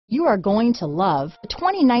You are going to love the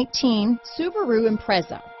 2019 Subaru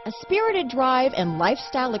Impreza. A spirited drive and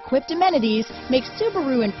lifestyle-equipped amenities make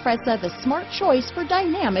Subaru Impreza the smart choice for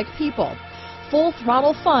dynamic people. Full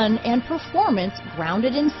throttle fun and performance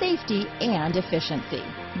grounded in safety and efficiency.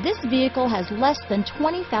 This vehicle has less than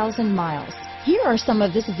 20,000 miles. Here are some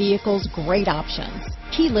of this vehicle's great options: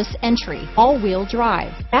 keyless entry, all-wheel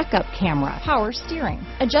drive, backup camera, power steering,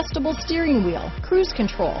 adjustable steering wheel, cruise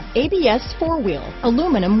control, ABS 4-wheel,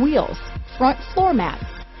 aluminum wheels, front floor mats,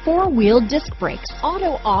 4-wheel disc brakes,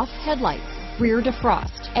 auto-off headlights, rear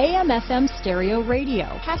defrost, AM/FM stereo radio,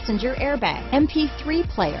 passenger airbag, MP3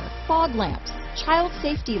 player, fog lamps, child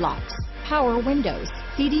safety locks, power windows,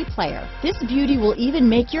 CD player. This beauty will even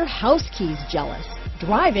make your house keys jealous.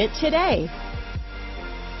 Drive it today.